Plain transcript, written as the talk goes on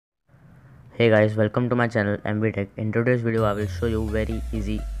Hey guys, welcome to my channel MV Tech. In today's video I will show you very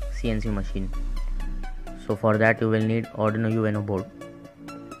easy CNC machine. So for that you will need Arduino Uno board,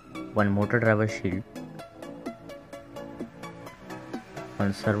 one motor driver shield,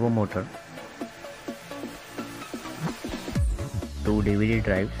 one servo motor, two DVD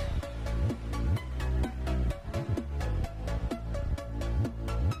drives,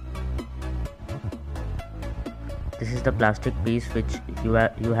 this is the plastic piece which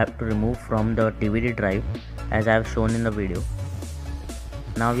you have to remove from the DVD drive as I have shown in the video.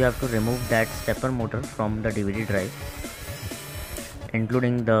 Now you have to remove that stepper motor from the DVD drive,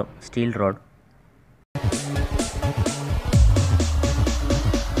 including the steel rod.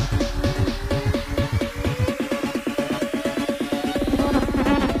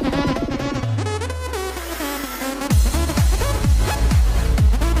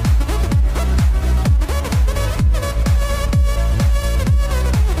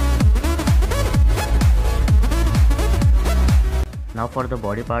 Now for the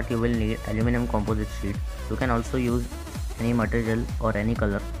body part you will need aluminum composite sheet. You can also use any material or any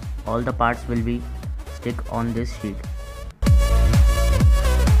color. All the parts will be stick on this sheet.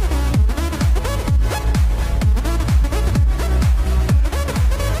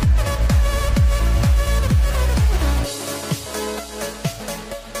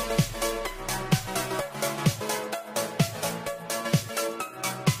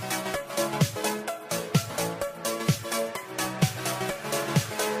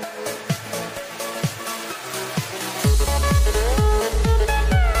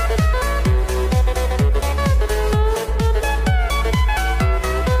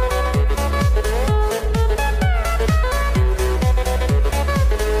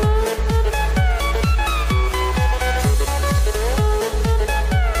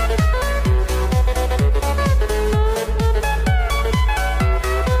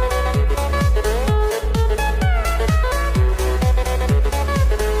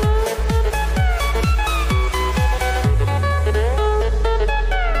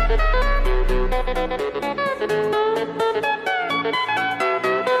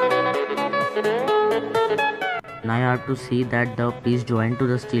 Now you have to see that the piece joined to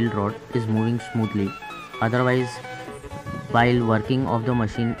the steel rod is moving smoothly, otherwise while working of the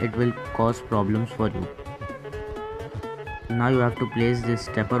machine it will cause problems for you. Now you have to place this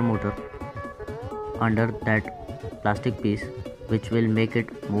stepper motor under that plastic piece which will make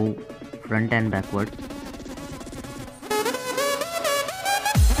it move front and backward.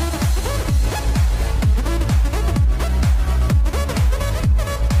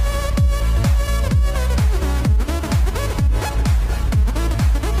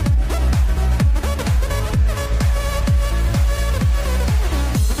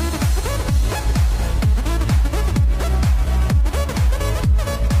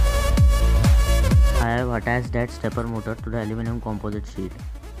 Attach that stepper motor to the aluminum composite sheet,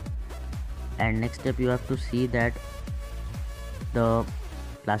 and next step you have to see that the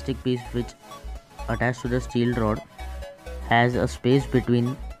plastic piece which attached to the steel rod has a space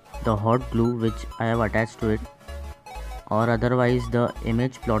between the hot glue which I have attached to it, or otherwise the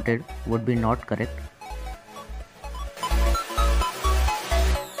image plotted would be not correct.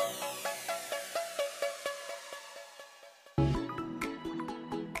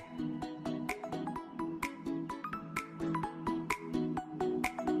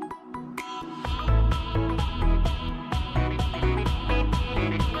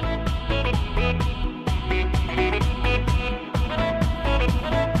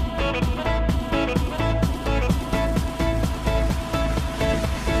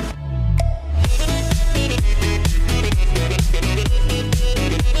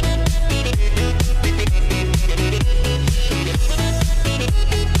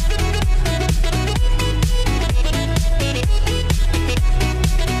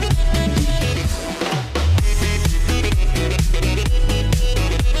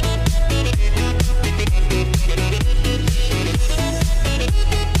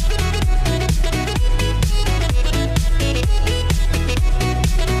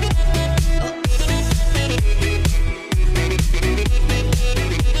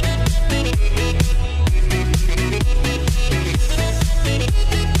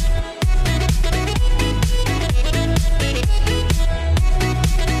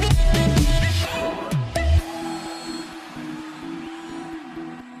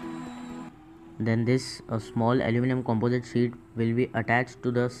 Then this small aluminum composite sheet will be attached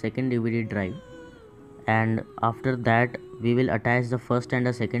to the second DVD drive, and after that we will attach the first and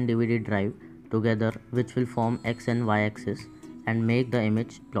the second DVD drive together, which will form X and Y axis and make the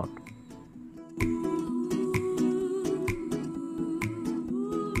image plot.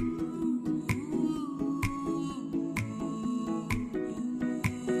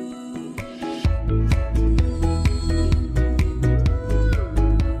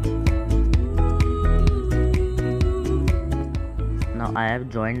 Now I have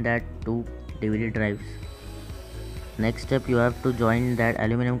joined that two DVD drives. Next step, you have to join that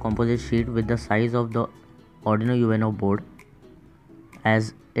aluminum composite sheet with the size of the Arduino UNO board,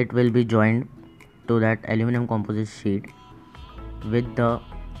 as it will be joined to that aluminum composite sheet with the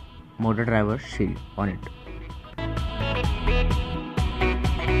motor driver shield on it.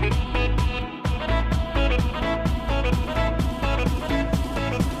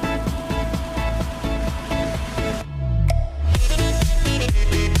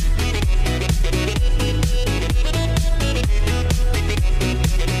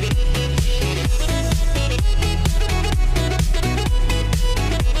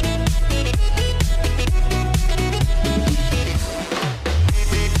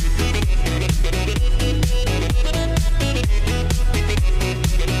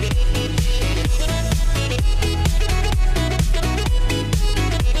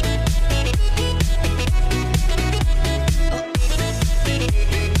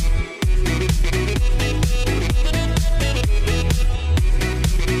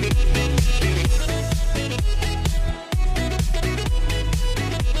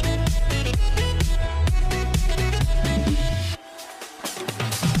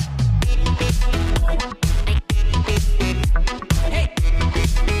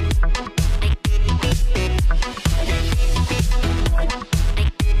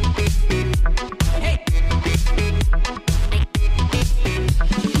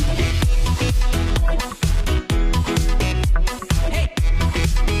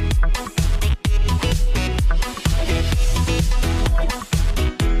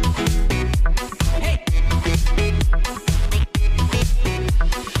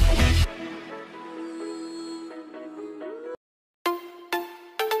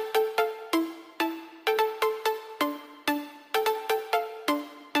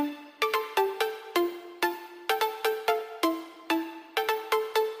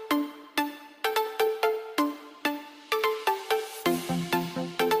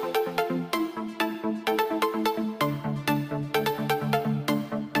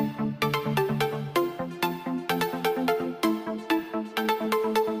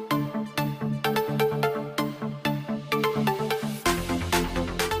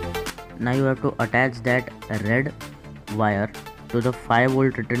 Now you have to attach that red wire to the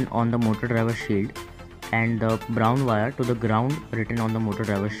 5V written on the motor driver shield, and the brown wire to the ground written on the motor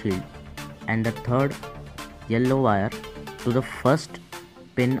driver shield, and the third yellow wire to the first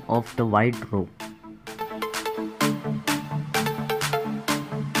pin of the white row.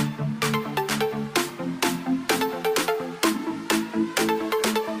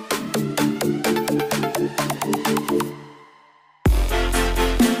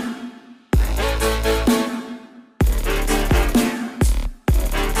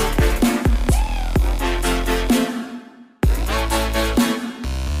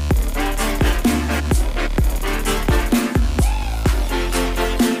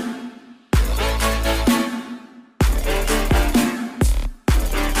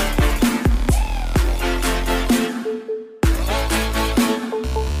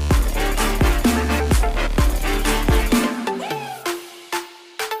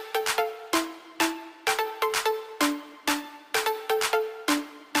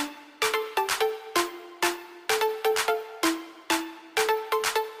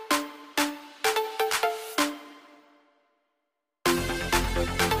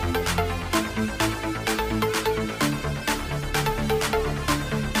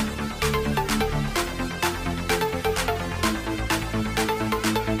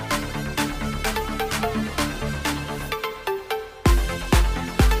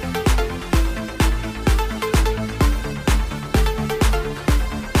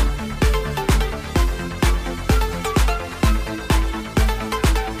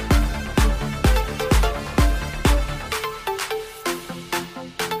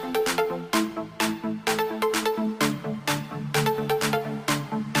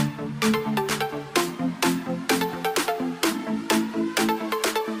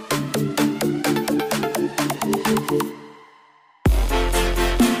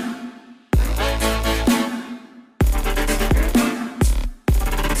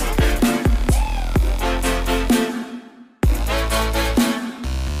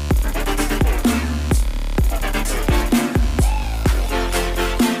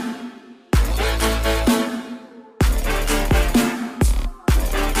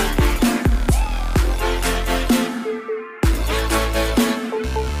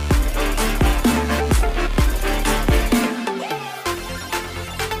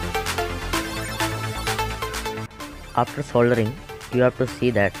 After soldering, you have to see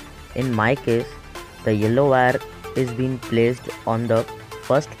that in my case the yellow wire is being placed on the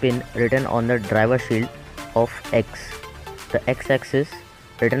first pin written on the driver shield of X. The X-axis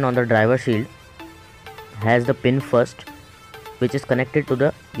written on the driver shield has the pin first, which is connected to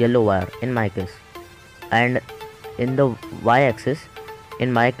the yellow wire in my case, and in the Y-axis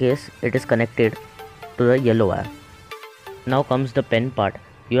in my case it is connected to the yellow wire. Now comes the pen part.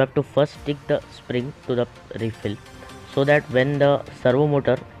 You have to first stick the spring to the refill so that when the servo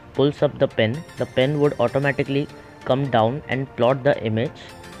motor pulls up the pen would automatically come down and plot the image.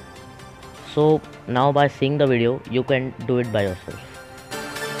 So now by seeing the video you can do it by yourself.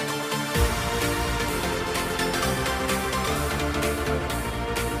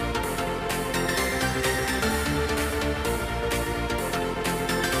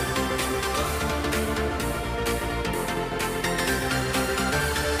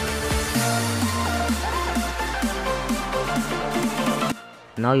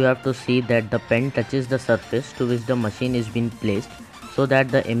 Now you have to see that the pen touches the surface to which the machine is being placed so that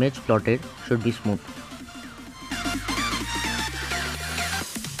the image plotted should be smooth.